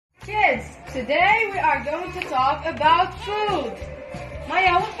Kids, today we are going to talk about food.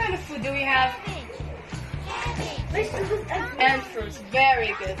 Maya, what kind of food do we have? Vegetables And fruits.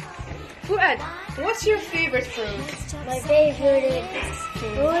 Very good. Fuad, what's your favorite fruit? My favorite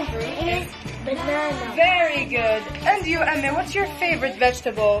food is banana. Very good. And you, Emma, what's your favorite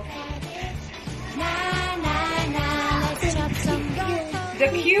vegetable? The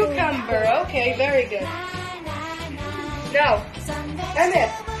cucumber. Okay, very good. Now,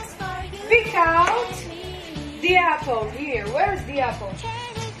 Emma, pick out the apple here. Where's the apple?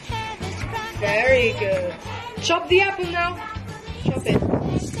 Very good. Chop the apple now. Chop it.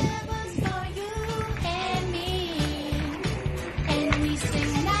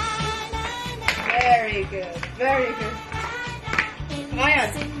 Very good. Very good. Ryan,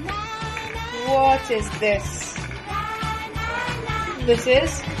 what is this? This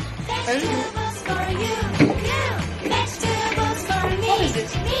is? What is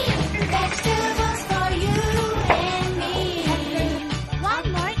this? Vegetables for you and me.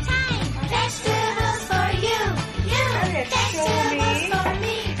 One more time. Vegetables for you. Show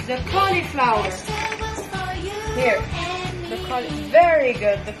me the cauliflower. Vegetables for you. Here. The very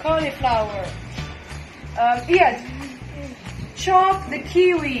good. The cauliflower. Iyad, chop the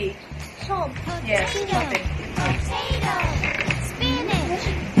kiwi. Chop. Yes, chop it. Potato. Spinach.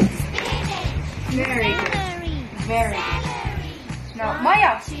 Very good. Celery. Very good. Now,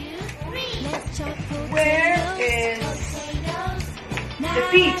 Maya, where is the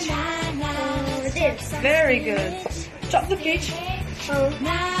peach? This. Very good. Chop the peach. Chop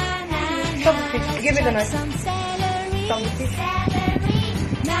the peach. Give me the knife. Chop the peach.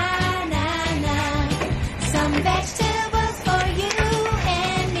 Some vegetables for you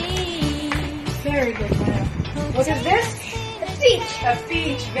and me. Very good, Maya. What is this? A peach. A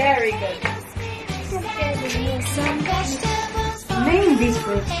peach. Very good. Some vegetables for Name these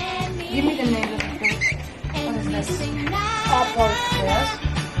fruits. you and me. Give me the name of the fruits. What is this? Apple. Yes.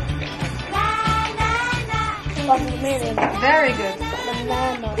 Watermelon. Very good.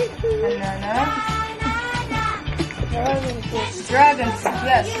 Banana. Banana. Dragon fruit. Dragon fruit.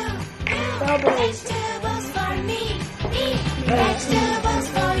 Yes. Strawberry. Vegetables for me. Vegetables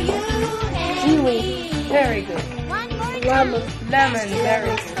for you and Kiwi. Very good. one more Lemon. Lemon. Very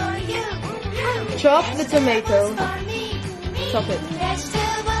good. for you. Chop the tomato. For me. Chop it.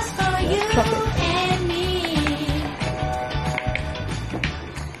 Vegetables for you Chop it. and me.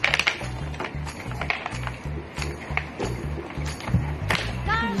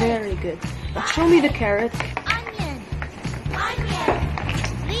 Very good. Show me the carrot. Onion.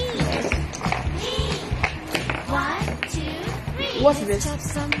 Leaf. 1, 2, 3. What's this? Chop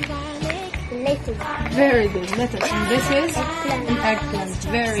some garlic. Lettuce. Very good. Lettuce. And this is an eggplant.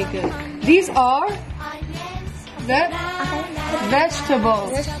 Very good. These are the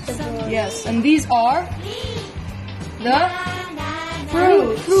vegetables. Vegetable. Yes. And these are the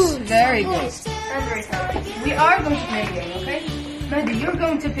fruits. Very good. We are going to play a game, okay? Mehdi, you're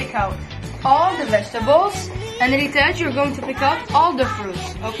going to pick out all the vegetables, and Ritaj, you're going to pick out all the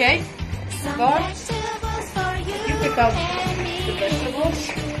fruits, okay? Go on. You pick out the vegetables.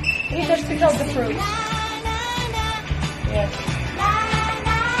 Ritaj, pick out the fruits. Yes.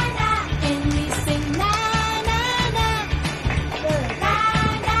 And we sing na na na.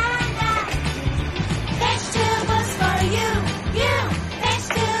 Vegetables for you.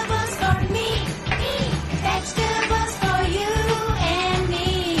 Vegetables for me. Vegetables for you and me.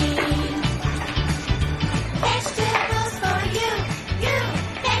 Vegetables for you.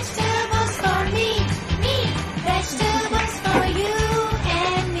 Vegetables for me. Vegetables for you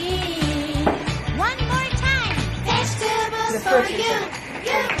and me. One more time. Vegetables The for fruits, you.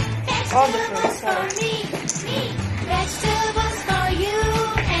 All the fruits, Vegetables for me. Vegetables for you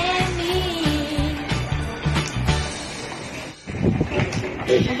and me.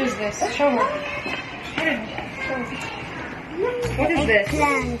 What is this? Show me. What is this?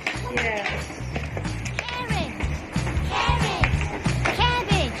 Plant. Yes. Carrot.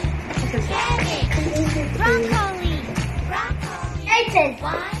 Cabbage. What is this? Broccoli. Lettuce.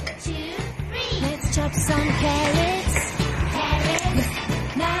 1, 2, 3. Let's chop some carrots.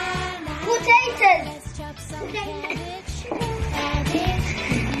 Potatoes. Let's chop some cabbage.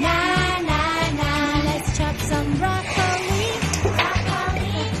 Let's chop some broccoli.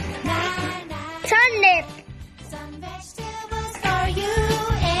 Turnip. Some vegetables for you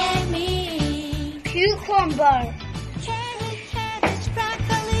and me. Cucumber. Carrot, cabbage,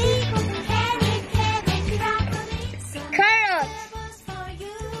 broccoli. Carrot, cabbage, broccoli. Some Carrot. vegetables for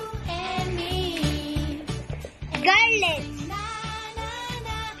you and me. Garlic.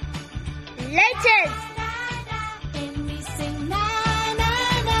 Lettuce. And we sing na na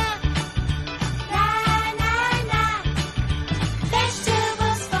na.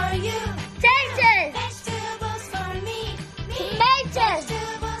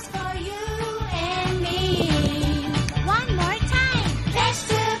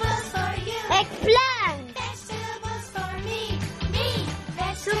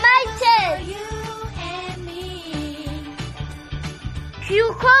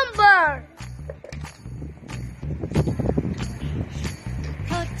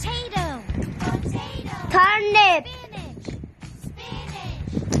 turnip,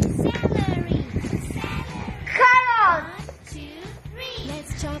 celery, carrot, 1, 2, 3.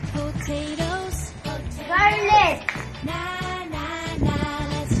 Let's chop potatoes. garlic, Na na na.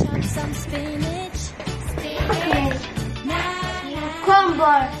 Let's chop some spinach. Na na.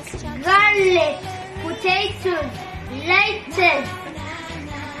 cucumber, garlic, potatoes, lettuce,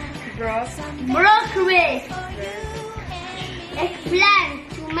 broccoli, eggplant,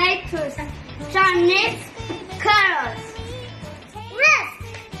 tomatoes, turnips, carrots. Rest.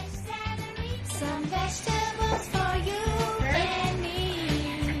 Some vegetables for you and me.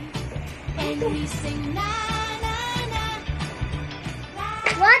 And we sing na na na.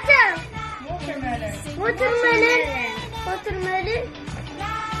 Water. Watermelon. Watermelon.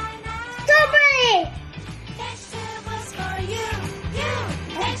 Strawberry. Vegetables for you, you.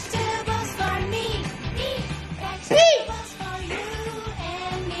 Vegetables for me, me. Vegetables for you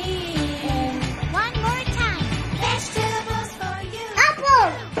and me. One more time. Vegetables for you. Apple.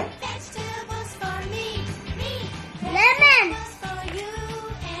 Vegetables for me, me. Lemon. Vegetables for you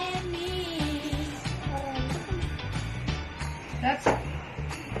and me. That's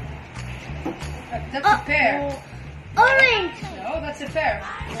a pear. Orange. No, that's a pear.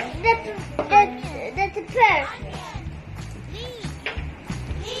 That's a pear.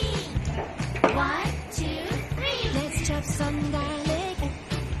 1, 2, 3. Let's chop some garlic.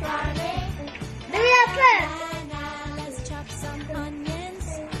 Pear. Na, let's chop some onions.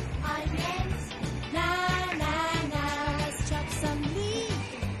 Na, na, na. Let's chop some leek.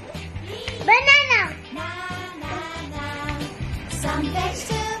 Banana. Na. Some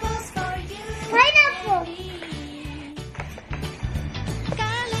vegetables for you. Pineapple.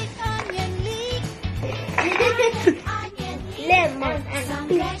 Garlic, onion, leek. Onion, leek. Lemon. Some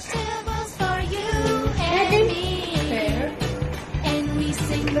vegetables for you and me. Pear. And we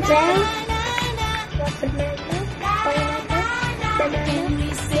sing na, Pear. na, na. Banana. And we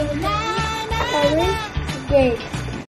sing na, na, na. Orange. Grape.